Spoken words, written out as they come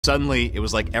Suddenly, it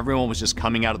was like everyone was just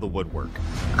coming out of the woodwork.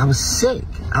 I was sick.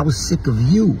 I was sick of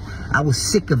you. I was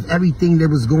sick of everything that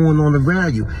was going on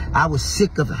around you. I was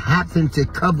sick of having to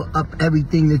cover up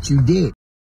everything that you did.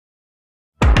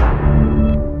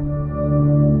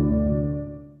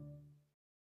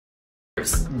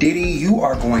 Diddy, you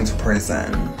are going to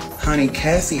prison. Honey,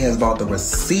 Cassie has bought the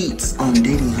receipts on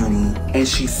Diddy, honey, and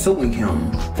she's suing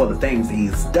him for the things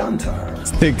he's done to her.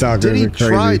 TikTokers Diddy are crazy.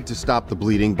 tried to stop the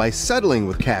bleeding by settling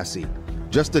with Cassie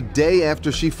just a day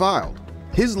after she filed.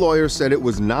 His lawyer said it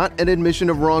was not an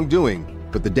admission of wrongdoing,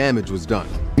 but the damage was done.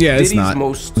 Yeah, it's Diddy's not.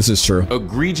 most This is true.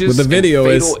 egregious But the video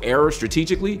and fatal is error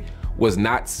strategically was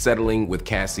not settling with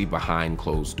Cassie behind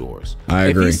closed doors. I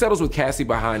agree. If he settles with Cassie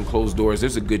behind closed doors,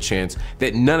 there's a good chance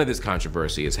that none of this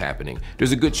controversy is happening.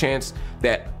 There's a good chance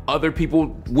that other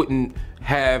people wouldn't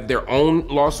have their own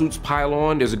lawsuits pile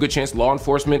on. There's a good chance law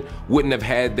enforcement wouldn't have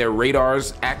had their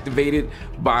radars activated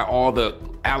by all the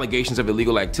allegations of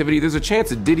illegal activity. There's a chance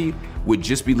that Diddy would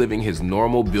just be living his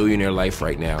normal billionaire life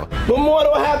right now. What more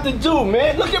do I have to do,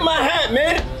 man? Look at my hat,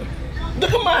 man.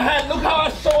 Look at my hat. Look how I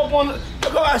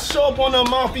show up on the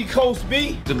Amalfi Coast,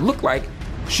 B. It looked like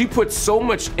she put so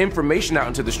much information out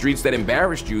into the streets that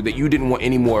embarrassed you that you didn't want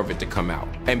any more of it to come out.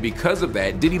 And because of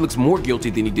that, Diddy looks more guilty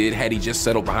than he did had he just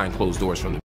settled behind closed doors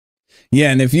from the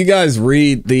Yeah, and if you guys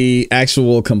read the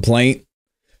actual complaint,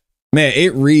 man,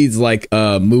 it reads like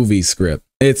a movie script.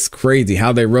 It's crazy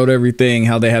how they wrote everything,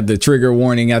 how they had the trigger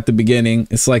warning at the beginning.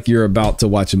 It's like you're about to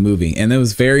watch a movie. And it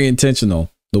was very intentional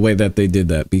the way that they did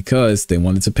that because they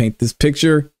wanted to paint this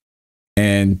picture,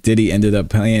 and Diddy ended up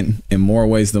playing in more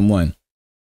ways than one.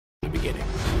 beginning.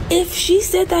 If she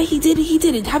said that he did it, he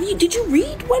did it. Did you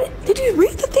read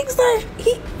the things that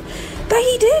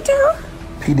he did to her?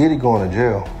 P. Diddy going to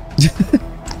jail.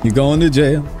 You going to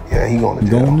jail? Yeah, he going to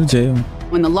jail. Going to jail.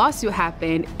 When the lawsuit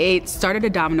happened, it started a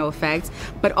domino effect,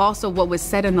 but also what was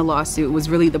said in the lawsuit was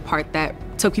really the part that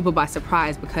took people by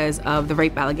surprise because of the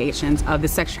rape allegations, of the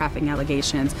sex trafficking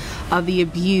allegations, of the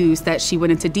abuse that she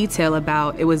went into detail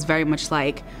about. It was very much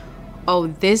like, oh,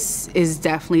 this is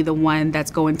definitely the one that's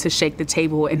going to shake the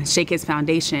table and shake his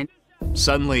foundation.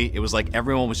 Suddenly, it was like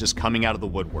everyone was just coming out of the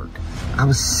woodwork. I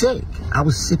was sick. I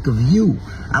was sick of you.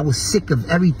 I was sick of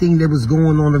everything that was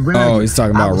going on around you. Oh, he's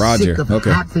talking about Roger. I was sick of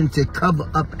having to cover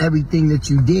up everything that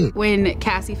you did. When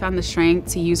Cassie found the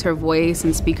strength to use her voice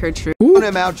and speak her truth. Put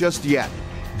him out just yet.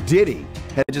 Diddy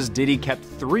kept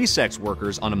 3 sex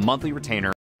workers on a monthly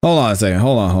retainer. Hold on a second.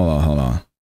 Hold on.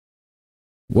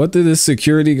 What did this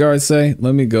security guard say?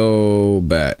 Let me go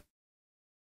back.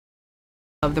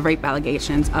 Of the rape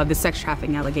allegations, of the sex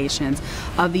trafficking allegations,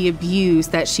 of the abuse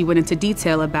that she went into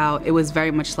detail about. It was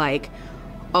very much like,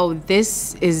 oh,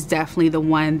 this is definitely the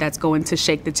one that's going to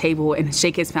shake the table and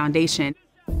shake his foundation.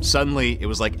 Suddenly, it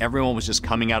was like everyone was just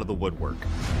coming out of the woodwork.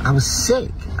 I was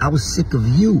sick. I was sick of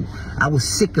you. I was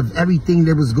sick of everything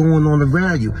that was going on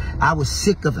around you. I was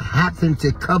sick of having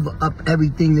to cover up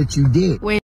everything that you did.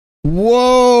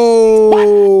 Whoa!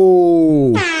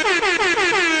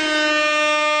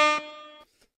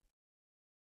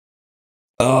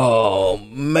 Oh,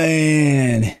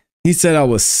 man. He said I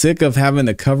was sick of having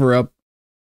to cover up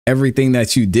everything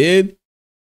that you did.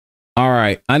 All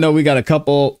right. I know we got a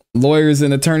couple lawyers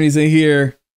and attorneys in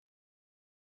here.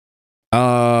 We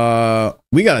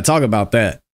got to talk about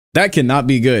that. That cannot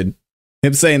be good.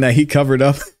 Him saying that he covered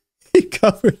up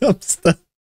stuff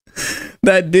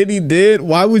that Diddy did.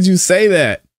 Why would you say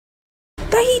that?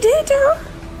 That he did to her?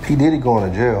 P. Diddy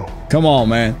going to jail. Come on,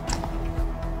 man.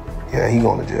 Yeah, he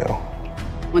going to jail.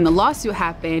 When the lawsuit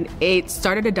happened, it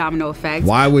started a domino effect.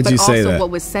 Why would you say that? But also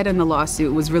what was said in the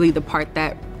lawsuit was really the part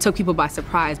that took people by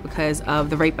surprise because of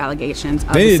the rape allegations.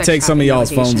 They need to take some of y'all's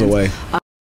phones away.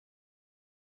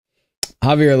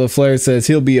 Javier LaFleur says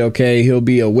he'll be okay. He'll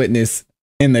be a witness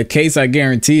in the case. I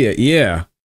guarantee it. Yeah.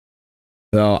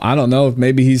 So I don't know if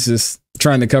maybe he's just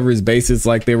trying to cover his bases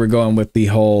like they were going with the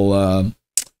whole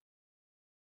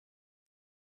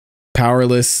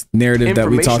powerless narrative that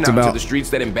we talked about. To the streets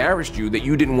that embarrassed you that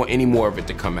you didn't want any more of it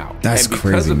to come out. That's and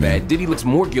because crazy, of man. that, Diddy looks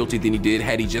more guilty than he did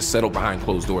had he just settled behind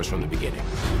closed doors from the beginning.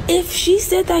 If she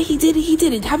said that he did it, he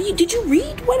did it. Did you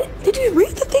read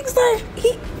the things that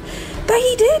he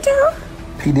did to her?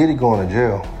 P. Diddy going to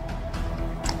jail.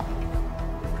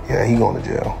 Yeah, he going to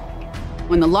jail.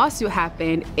 When the lawsuit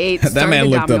happened, it started that man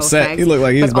looked upset. Effect, he looked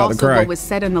like he was about to cry. What was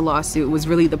said in the lawsuit was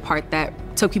really the part that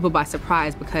took people by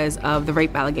surprise because of the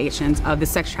rape allegations, of the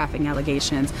sex trafficking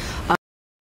allegations.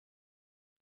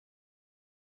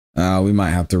 We might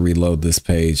have to reload this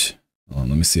page. Hold on,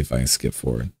 let me see if I can skip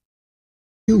forward.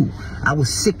 I was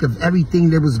sick of everything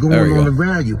that was going on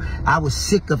around you. I was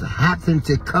sick of having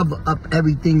to cover up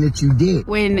everything that you did.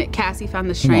 When ClassE found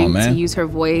the strength to use her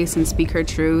voice and speak her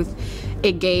truth,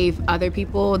 it gave other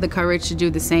people the courage to do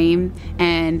the same.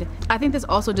 And I think that's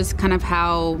also just kind of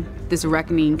how this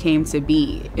reckoning came to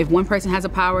be. If one person has a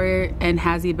power and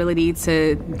has the ability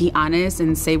to be honest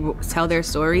and tell their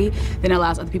story, then it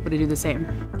allows other people to do the same.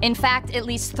 In fact, at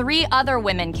least 3 other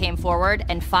women came forward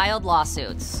and filed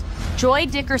lawsuits. Joy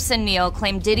Dickerson-Neal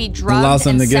claimed Diddy drugged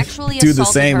and sexually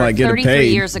assaulted her 33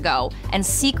 years ago and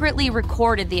secretly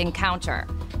recorded the encounter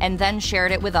and then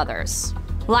shared it with others.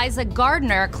 Liza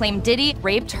Gardner claimed Diddy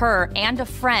raped her and a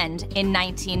friend in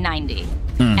 1990.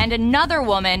 And another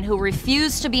woman who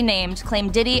refused to be named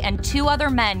claimed Diddy and 2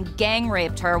 other men gang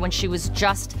raped her when she was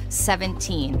just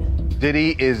 17.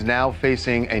 Diddy is now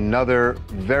facing another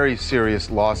very serious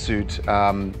lawsuit.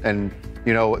 And,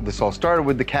 you know, this all started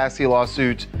with the ClassE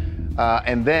lawsuit.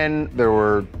 And then there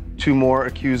were 2 more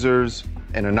accusers.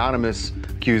 An anonymous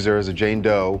accuser, as a Jane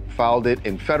Doe, filed it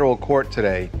in federal court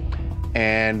today.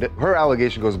 And her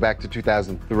allegation goes back to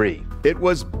 2003. It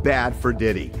was bad for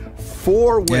Diddy.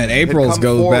 4 women and April's had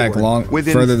come goes back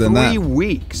within further than that. 3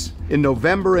 weeks in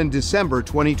November and December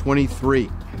 2023.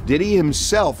 Diddy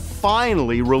himself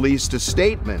finally released a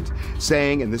statement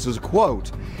saying, and this is a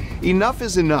quote, "Enough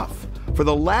is enough. For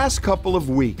the last couple of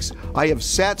weeks, I have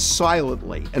sat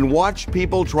silently and watched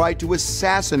people try to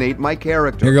assassinate my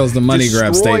character. Here goes the money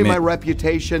grab destroy statement. my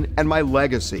reputation and my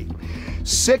legacy.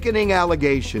 Sickening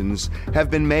allegations have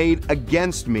been made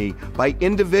against me by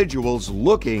individuals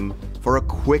looking for a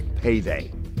quick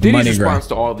payday." Diddy's response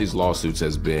to all of these lawsuits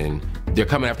has been, they're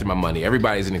coming after my money.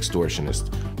 Everybody's an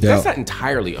extortionist. That's not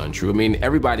entirely untrue. I mean,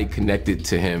 everybody connected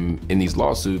to him in these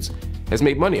lawsuits has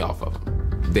made money off of him.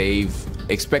 They've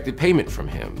expected payment from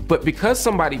him. But because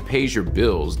somebody pays your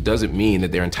bills doesn't mean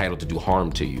that they're entitled to do harm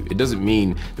to you. It doesn't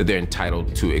mean that they're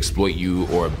entitled to exploit you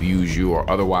or abuse you or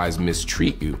otherwise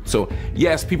mistreat you. So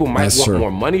yes, people might want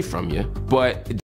more money from you, but